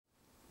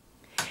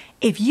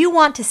If you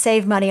want to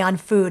save money on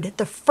food,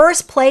 the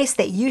first place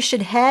that you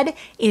should head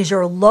is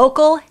your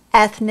local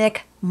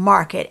ethnic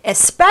market,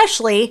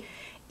 especially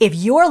if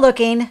you're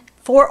looking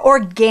for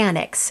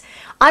organics.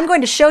 I'm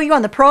going to show you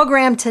on the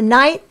program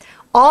tonight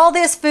all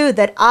this food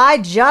that I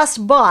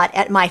just bought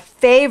at my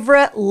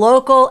favorite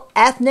local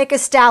ethnic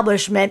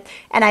establishment,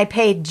 and I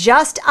paid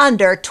just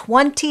under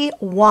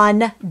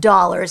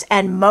 $21,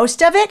 and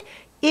most of it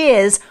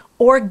is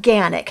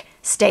organic.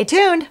 Stay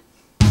tuned.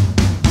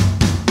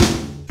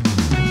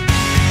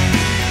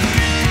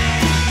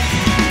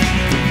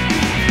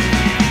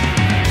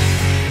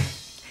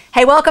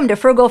 Hey, welcome to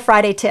Frugal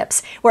Friday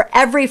Tips, where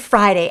every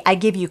Friday I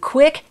give you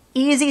quick,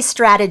 easy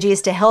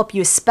strategies to help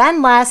you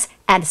spend less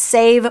and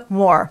save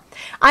more.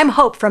 I'm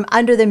Hope from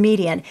Under the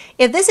Median.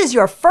 If this is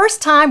your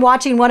first time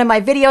watching one of my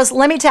videos,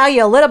 let me tell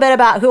you a little bit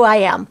about who I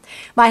am.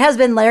 My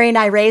husband Larry and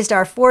I raised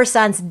our 4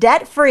 sons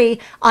debt-free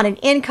on an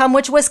income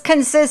which was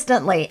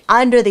consistently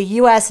under the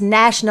U.S.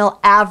 national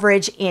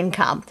average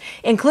income,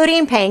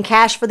 including paying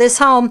cash for this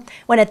home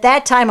when at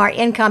that time our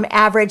income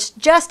averaged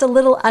just a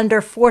little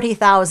under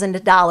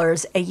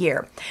 $40,000 a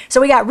year.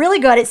 So we got really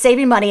good at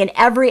saving money in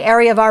every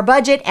area of our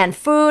budget, and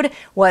food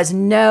was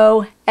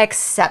no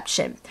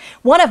exception.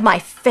 One of my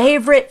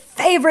favorite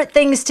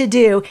things to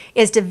do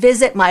is to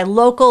visit my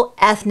local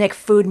ethnic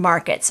food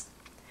markets.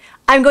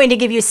 I'm going to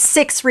give you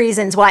 6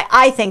 reasons why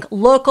I think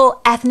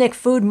local ethnic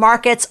food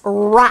markets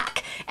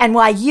rock and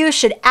why you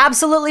should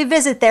absolutely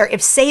visit there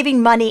if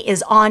saving money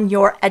is on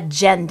your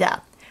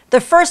agenda. The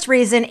first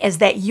reason is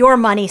that your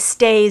money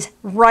stays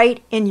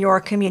right in your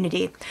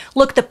community.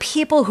 Look, the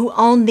people who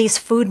own these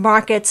food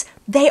markets,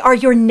 they are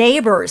your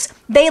neighbors.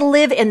 They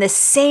live in the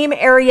same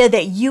area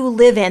that you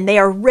live in. They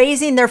are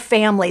raising their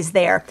families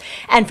there.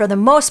 And for the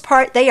most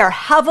part, they are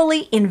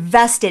heavily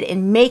invested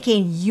in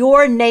making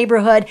your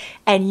neighborhood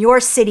and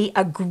your city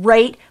a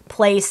great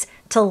place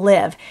to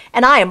live.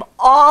 And I am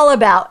all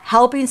about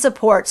helping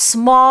support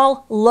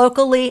small,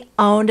 locally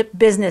owned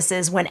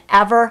businesses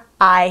whenever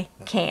I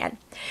can.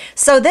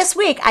 So this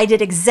week I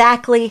did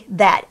exactly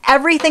that.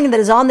 Everything that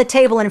is on the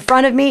table in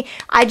front of me,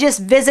 I just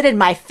visited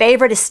my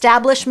favorite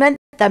establishment,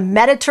 the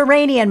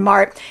Mediterranean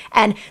Mart,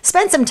 and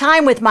spent some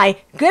time with my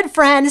good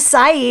friend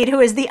Saeed, who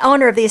is the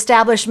owner of the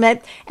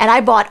establishment, and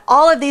I bought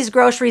all of these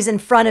groceries in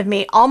front of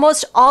me.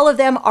 Almost all of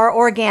them are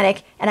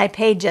organic, and I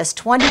paid just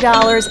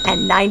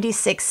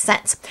 $20.96.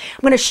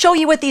 I'm going to show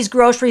you what these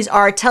groceries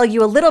are, tell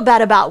you a little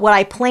bit about what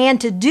I plan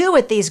to do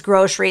with these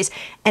groceries,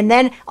 and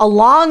then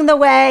along the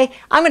way,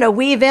 I'm going to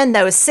weave in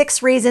those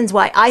 6 reasons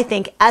why I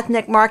think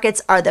ethnic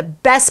markets are the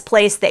best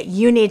place that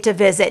you need to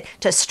visit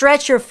to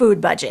stretch your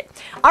food budget.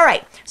 All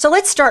right, so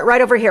let's start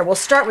right over here. We'll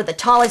start with the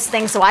tallest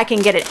thing so I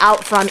can get it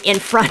out from in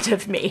front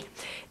of me.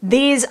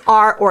 These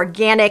are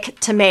organic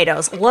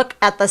tomatoes. Look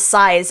at the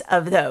size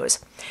of those.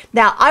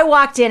 Now, I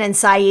walked in and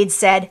Saeed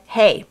said,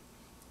 hey,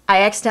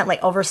 I accidentally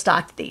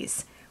overstocked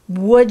these.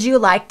 Would you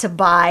like to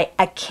buy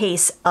a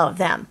case of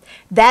them?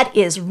 That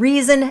is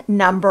reason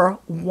number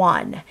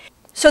 1.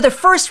 So the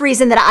first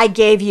reason that I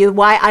gave you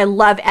why I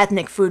love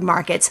ethnic food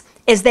markets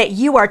is that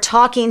you are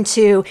talking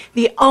to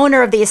the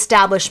owner of the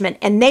establishment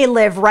and they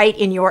live right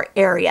in your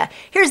area.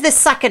 Here's the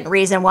second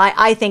reason why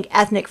I think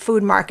ethnic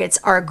food markets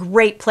are a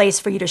great place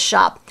for you to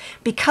shop.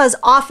 Because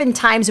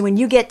oftentimes when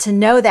you get to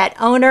know that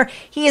owner,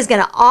 he is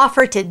going to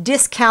offer to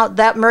discount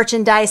that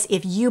merchandise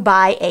if you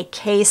buy a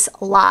case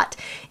lot.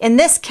 In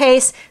this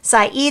case,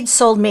 Saeed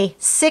sold me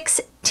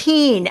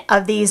 16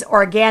 of these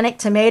organic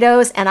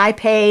tomatoes and I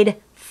paid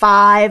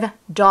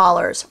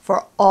 $5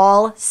 for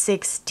all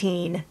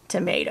 16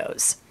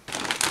 tomatoes.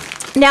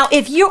 Now,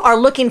 if you are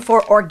looking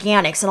for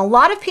organics, and a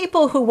lot of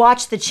people who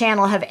watch the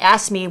channel have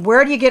asked me,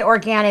 where do you get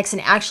organics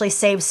and actually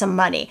save some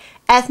money?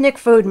 Ethnic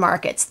food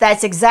markets,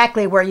 that's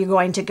exactly where you're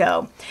going to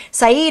go.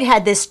 Saeed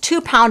had this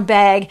 2-pound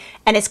bag,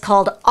 and it's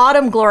called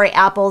Autumn Glory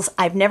apples.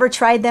 I've never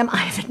tried them. I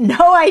have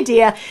no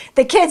idea.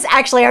 The kids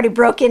actually already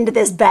broke into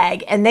this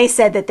bag, and they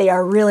said that they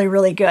are really,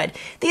 really good.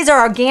 These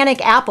are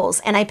organic apples,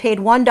 and I paid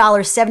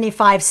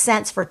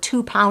 $1.75 for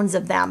 2 pounds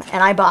of them,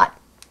 and I bought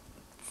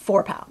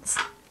 4 pounds.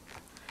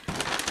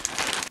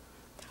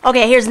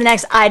 Okay, here's the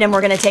next item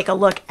we're going to take a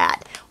look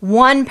at.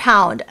 1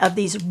 pound of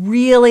these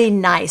really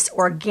nice,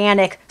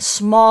 organic,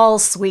 small,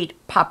 sweet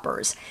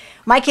peppers.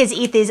 My kids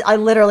eat these. I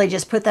literally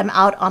just put them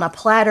out on a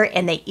platter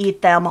and they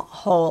eat them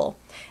whole.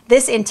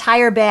 This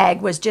entire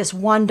bag was just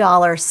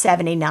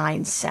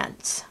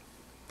 $1.79.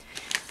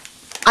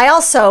 I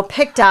also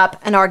picked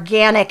up an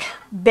organic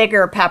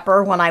bigger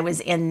pepper when I was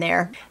in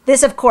there.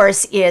 This, of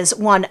course, is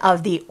one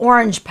of the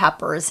orange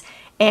peppers.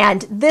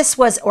 And this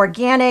was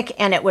organic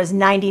and it was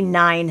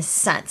 99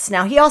 cents.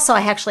 Now, he also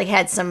actually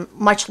had some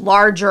much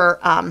larger,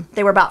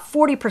 they were about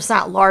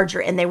 40%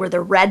 larger, and they were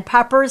the red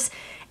peppers,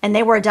 and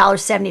they were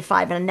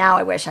 $1.75. And now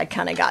I wish I'd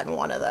kind of gotten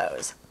one of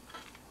those.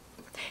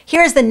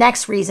 Here's the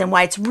next reason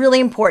why it's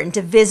really important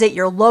to visit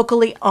your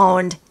locally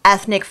owned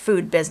ethnic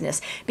food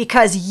business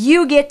because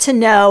you get to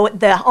know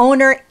the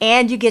owner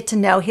and you get to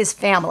know his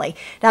family.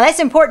 Now that's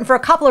important for a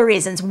couple of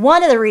reasons.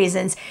 One of the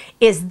reasons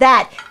is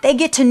that they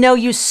get to know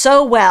you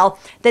so well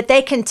that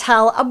they can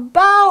tell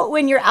about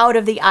when you're out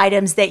of the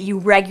items that you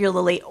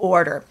regularly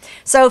order.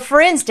 So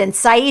for instance,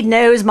 Saeed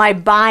knows my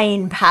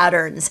buying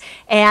patterns,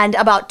 and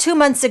about 2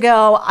 months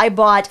ago I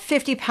bought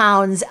 50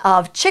 pounds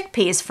of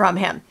chickpeas from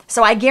him.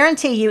 So I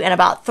guarantee you in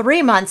about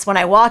 3 months when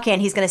I walk in,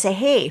 he's going to say,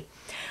 hey,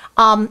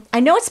 I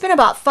know it's been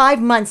about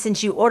 5 months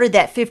since you ordered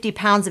that 50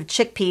 pounds of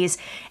chickpeas,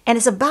 and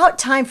it's about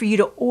time for you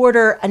to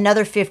order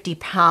another 50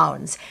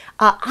 pounds.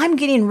 I'm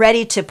getting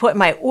ready to put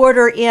my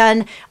order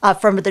in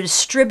from the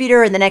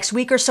distributor in the next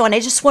week or so, and I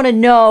just want to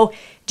know,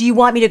 do you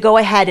want me to go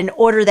ahead and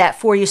order that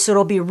for you so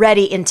it'll be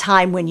ready in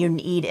time when you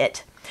need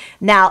it?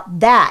 Now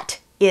that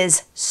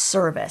is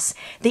service.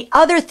 The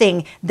other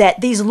thing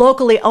that these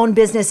locally owned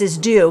businesses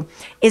do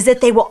is that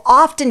they will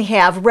often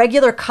have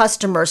regular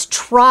customers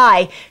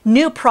try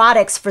new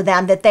products for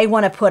them that they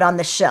want to put on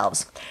the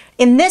shelves.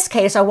 In this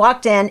case, I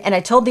walked in and I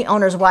told the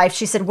owner's wife,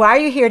 she said, why are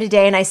you here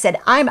today? And I said,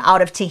 I'm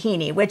out of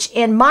tahini, which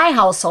in my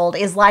household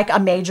is like a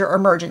major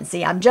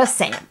emergency. I'm just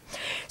saying.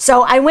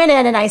 So I went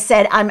in and I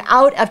said, I'm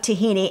out of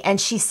tahini. And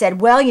she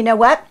said, well, you know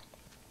what?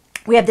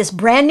 We have this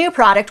brand new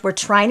product. We're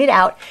trying it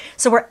out.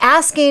 So we're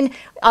asking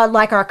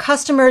like our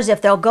customers if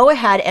they'll go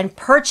ahead and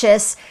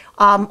purchase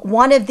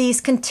one of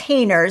these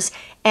containers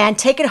and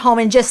take it home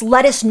and just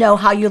let us know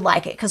how you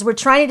like it, because we're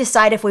trying to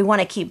decide if we want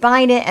to keep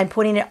buying it and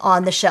putting it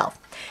on the shelf.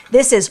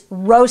 This is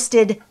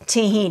roasted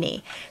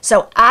tahini.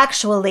 So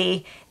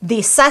actually,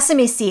 the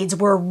sesame seeds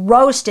were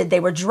roasted.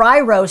 They were dry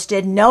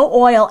roasted, no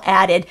oil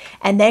added,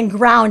 and then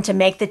ground to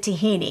make the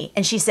tahini.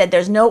 And she said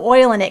there's no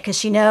oil in it because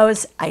she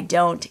knows I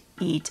don't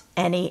eat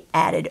any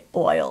added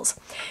oils.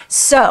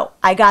 So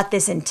I got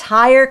this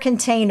entire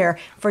container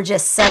for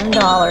just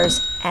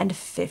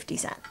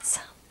 $7.50.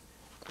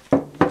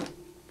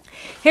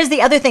 Here's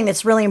the other thing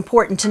that's really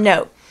important to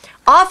note.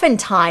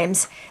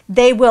 Oftentimes,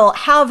 they will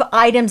have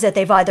items that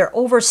they've either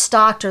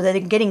overstocked or that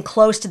they're getting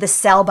close to the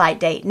sell-by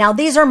date. Now,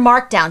 these are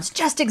markdowns,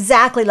 just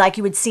exactly like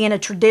you would see in a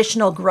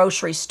traditional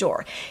grocery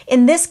store.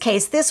 In this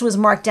case, this was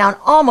marked down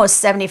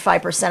almost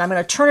 75%. I'm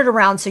going to turn it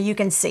around so you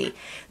can see.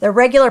 The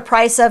regular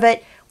price of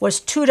it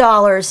was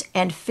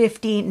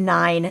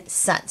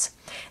 $2.59.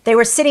 They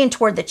were sitting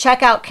toward the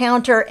checkout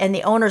counter, and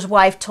the owner's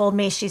wife told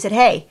me, she said,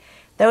 hey,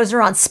 those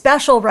are on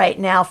special right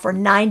now for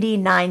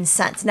 99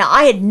 cents. Now,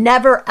 I had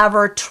never,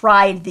 ever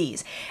tried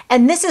these.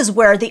 And this is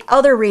where the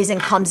other reason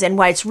comes in,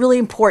 why it's really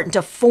important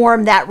to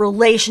form that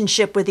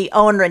relationship with the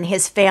owner and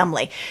his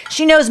family.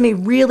 She knows me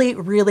really,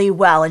 really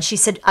well. And she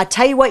said, I'll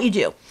tell you what you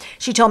do.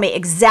 She told me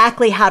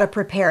exactly how to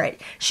prepare it.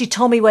 She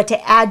told me what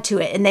to add to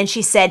it. And then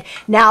she said,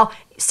 now,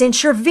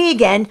 since you're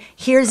vegan,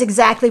 here's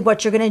exactly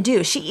what you're going to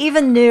do. She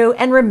even knew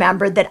and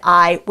remembered that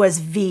I was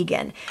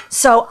vegan.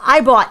 So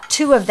I bought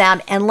 2 of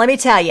them, and let me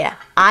tell you,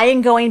 I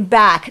am going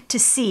back to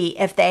see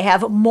if they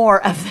have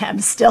more of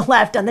them still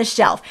left on the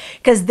shelf,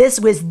 because this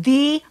was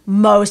the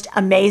most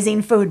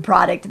amazing food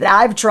product that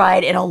I've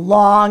tried in a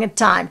long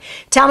time.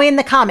 Tell me in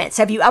the comments,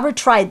 have you ever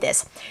tried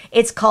this?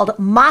 It's called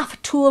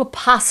maftool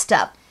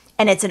pasta.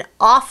 And it's an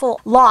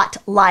awful lot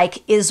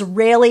like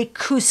Israeli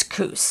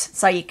couscous.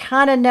 So you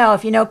kind of know,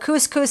 if you know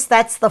couscous,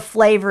 that's the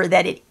flavor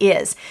that it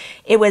is.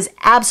 It was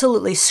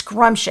absolutely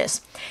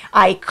scrumptious.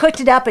 I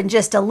cooked it up in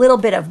just a little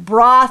bit of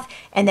broth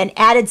and then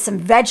added some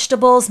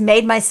vegetables,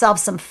 made myself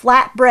some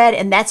flatbread,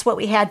 and that's what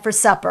we had for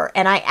supper.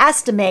 And I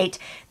estimate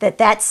that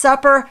that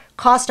supper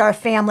cost our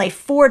family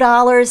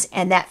 $4,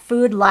 and that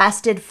food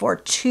lasted for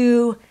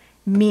 2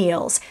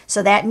 meals.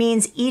 So that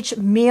means each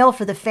meal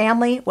for the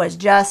family was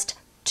just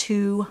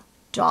 $2.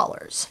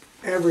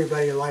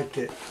 Everybody liked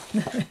it.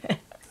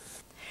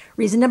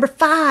 Reason number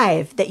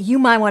 5 that you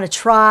might want to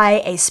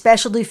try a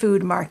specialty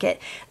food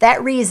market.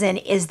 That reason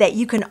is that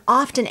you can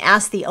often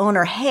ask the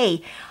owner,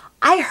 hey,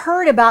 I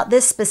heard about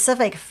this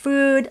specific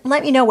food.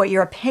 Let me know what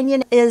your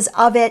opinion is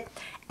of it.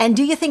 And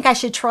do you think I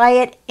should try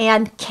it?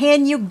 And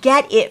can you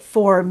get it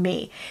for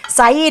me?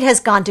 Saeed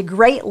has gone to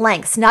great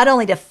lengths, not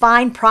only to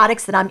find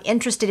products that I'm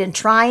interested in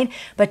trying,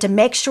 but to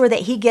make sure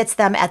that he gets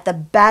them at the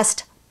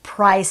best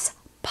price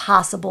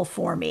possible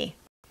for me.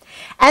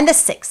 And the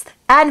 6th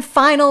and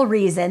final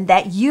reason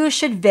that you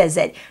should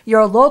visit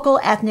your local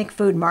ethnic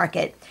food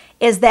market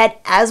is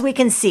that, as we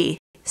can see,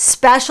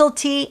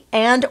 specialty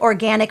and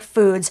organic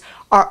foods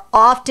are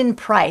often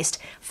priced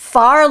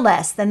far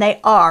less than they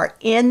are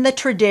in the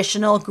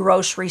traditional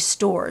grocery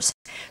stores.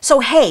 So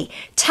hey,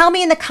 tell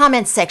me in the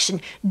comments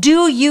section,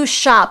 do you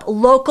shop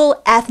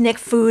local ethnic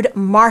food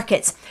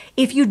markets?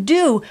 If you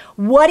do,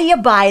 what do you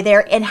buy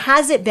there, and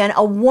has it been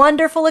a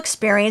wonderful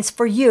experience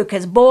for you?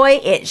 Because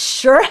boy, it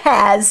sure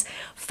has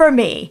for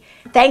me.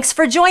 Thanks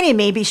for joining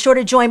me. Be sure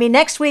to join me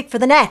next week for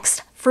the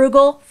next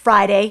Frugal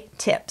Friday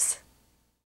Tips.